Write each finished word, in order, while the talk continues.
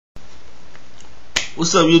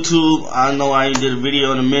What's up, YouTube? I know I ain't did a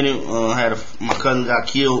video in a minute. My cousin got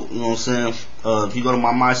killed. You know what I'm saying? If you go to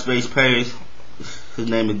my MySpace page, his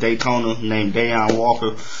name is Daytona, named Dayon Walker.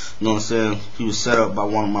 You know what I'm saying? He was set up by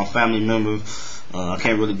one of my family members. I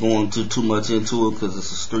can't really go into too much into it because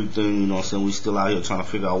it's a street thing. You know what I'm saying? We still out here trying to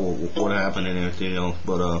figure out what happened and everything else.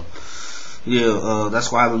 But yeah,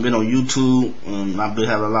 that's why I haven't been on YouTube. I've been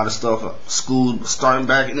having a lot of stuff, school starting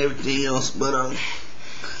back and everything else. But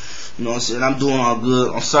you know what I'm saying? I'm doing all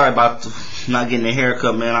good. I'm sorry about not getting a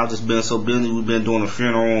haircut, man. I've just been so busy. We've been doing a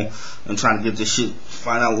funeral and trying to get this shit,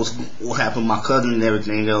 find out what happened to my cousin and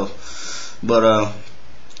everything else. But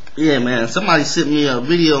yeah, man. Somebody sent me a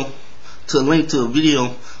video, a link to a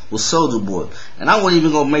video with Soulja Boy, and I wasn't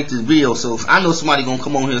even gonna make this video. So if I know somebody gonna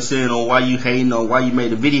come on here saying, "Oh, why you hating? Or why you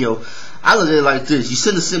made a video?" I look at it like this: you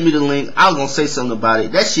shouldn't have sent me the link. I was gonna say something about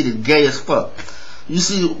it. That shit is gay as fuck. You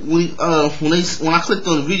see, when I clicked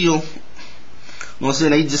on the video, you know what I'm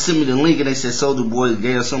saying, they just sent me the link and they said Soulja Boy Is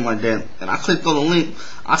Gay or something like that. And I clicked on the link.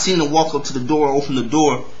 I seen him walk up to the door, open the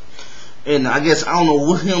door, and I guess I don't know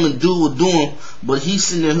what him and dude were doing, but he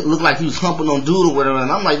sitting there looked like he was humping on dude or whatever.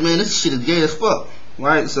 And I'm like, man, this shit is gay as fuck,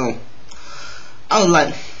 right? So I was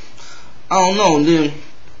like, I don't know. And then,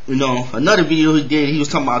 you know, another video he did, he was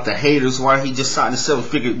talking about the haters, why he just signed a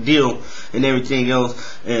 7-figure deal and everything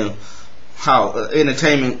else, and how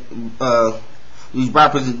entertainment, these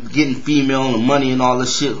rappers are getting female and money and all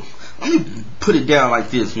this shit. Let me put it down like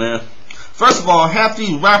this, man. First of all, half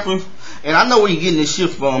these rappers, and I know where you're getting this shit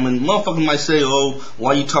from, and motherfuckers might say, oh,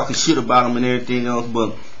 why you talking shit about them and everything else,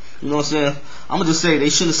 but you know what I'm saying? I'm gonna just say they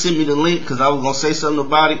should have sent me the link because I was gonna say something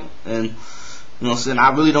about it, and you know what I'm saying? I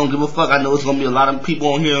really don't give a fuck. I know it's gonna be a lot of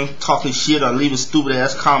people on here talking shit or leaving stupid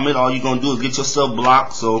ass comment. All you gonna do is get yourself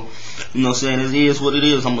blocked. So, you know what I'm saying? It is what it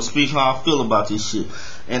is. I'm gonna speak how I feel about this shit.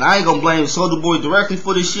 And I ain't gonna blame Soulja Boy directly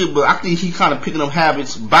for this shit, but I think he kind of picking up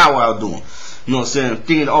habits Bow Wow doing. You know what I'm saying?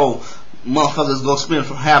 Thinking, oh, motherfuckers go spend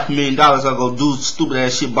 $500,000 or go do stupid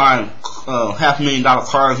ass shit buying $500,000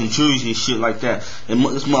 cars and jewelry and shit like that. And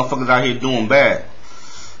this motherfuckers out here doing bad.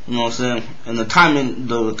 You know what I'm saying? And the timing,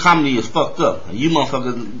 the comedy is fucked up. And you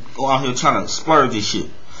motherfuckers go out here trying to splurge this shit.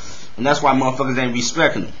 And that's why motherfuckers ain't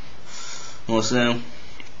respecting it. You know what I'm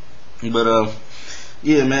saying? But,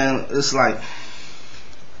 yeah, man, it's like,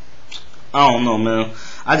 I don't know, man.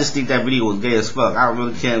 I just think that video was gay as fuck. I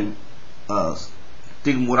really can't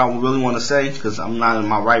think what I really want to say because I'm not in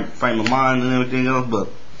my right frame of mind and everything else, but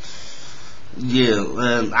yeah,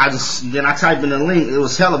 and then I typed in the link. It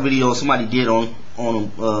was hella video somebody did on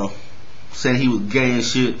him, saying he was gay and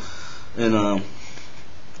shit. And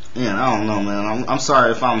yeah, I don't know, man. I'm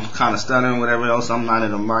sorry if I'm kind of stuttering, whatever else. I'm not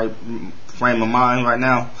in the right frame of mind right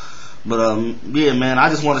now. But yeah, man. I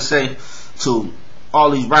just want to say to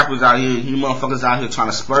all these rappers out here, you motherfuckers out here trying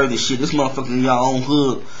to spur this shit. This motherfucker in your own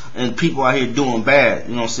hood, and people out here doing bad.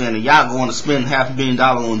 You know what I'm saying? And y'all going to spend $500,000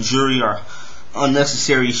 on jewelry or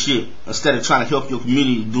unnecessary shit instead of trying to help your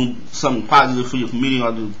community, do something positive for your community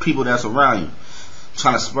or the people that's around you.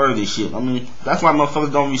 Trying to spur this shit. I mean, that's why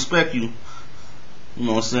motherfuckers don't respect you. You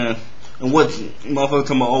know what I'm saying? And what motherfuckers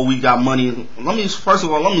talking about, oh, we got money. First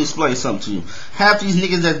of all, let me explain something to you. Half these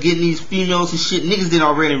niggas that's getting these females and shit, niggas did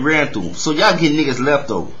already ran through them. So y'all getting niggas left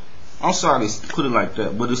over. I'm sorry to put it like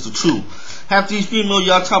that, but it's the truth. Half these females,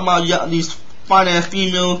 y'all talking about, y'all, these finance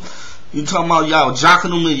females, you talking about y'all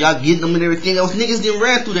jocking them and y'all getting them and everything else. Niggas didn't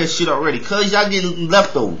ran through that shit already, cause y'all getting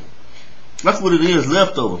leftover. That's what it is,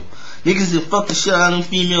 leftover. Niggas done fucked the shit out of them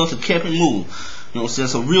females and kept it moving. You know what I'm saying?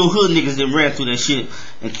 So real hood niggas done ran through that shit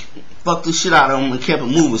and fucked the shit out of them and kept it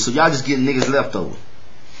moving. So y'all just getting niggas leftover.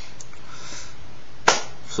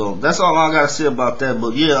 So that's all I gotta say about that.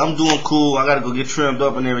 But yeah, I'm doing cool. I gotta go get trimmed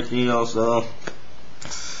up and everything else. No,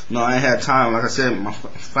 I ain't had time. Like I said, my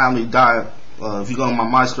family died. If you go to my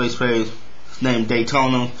MySpace page, his name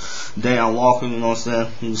Daytona, Dayon Walker, you know what I'm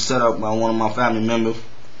saying? He was set up by one of my family members.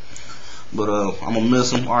 But I'm gonna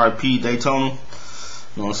miss him. R.I.P. Daytona.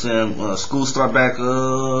 You know what I'm saying? School start back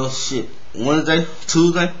shit, Wednesday?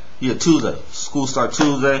 Tuesday? Yeah, Tuesday. School start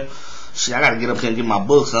Tuesday. Shit, I gotta get up there and get my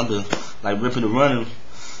books. I've been like ripping and running.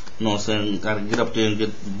 You know what I'm saying? Gotta get up there and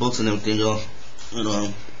get the books and everything else.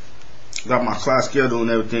 And got my class schedule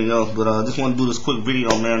and everything else. But I just want to do this quick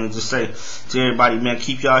video, man, and just say to everybody, man,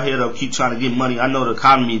 keep y'all head up, keep trying to get money. I know the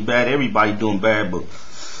economy is bad, everybody doing bad, but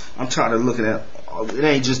I'm trying to look at it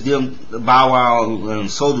ain't just them, Bow Wow and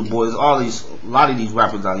Soulja Boys, a lot of these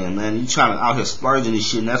rappers out here, man. You trying to out here splurging this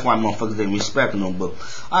shit, and that's why motherfuckers ain't respecting them. But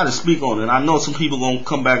I had to speak on it. I know some people gonna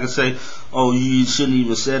come back and say, oh, you shouldn't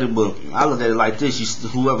even said it, but I look at it like this: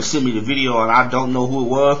 whoever sent me the video, and I don't know who it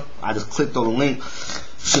was, I just clicked on the link.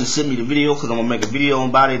 Should've sent me the video, cause I'm gonna make a video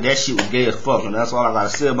about it. That shit was gay as fuck, and that's all I gotta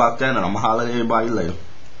say about that, and I'm gonna holler at everybody later.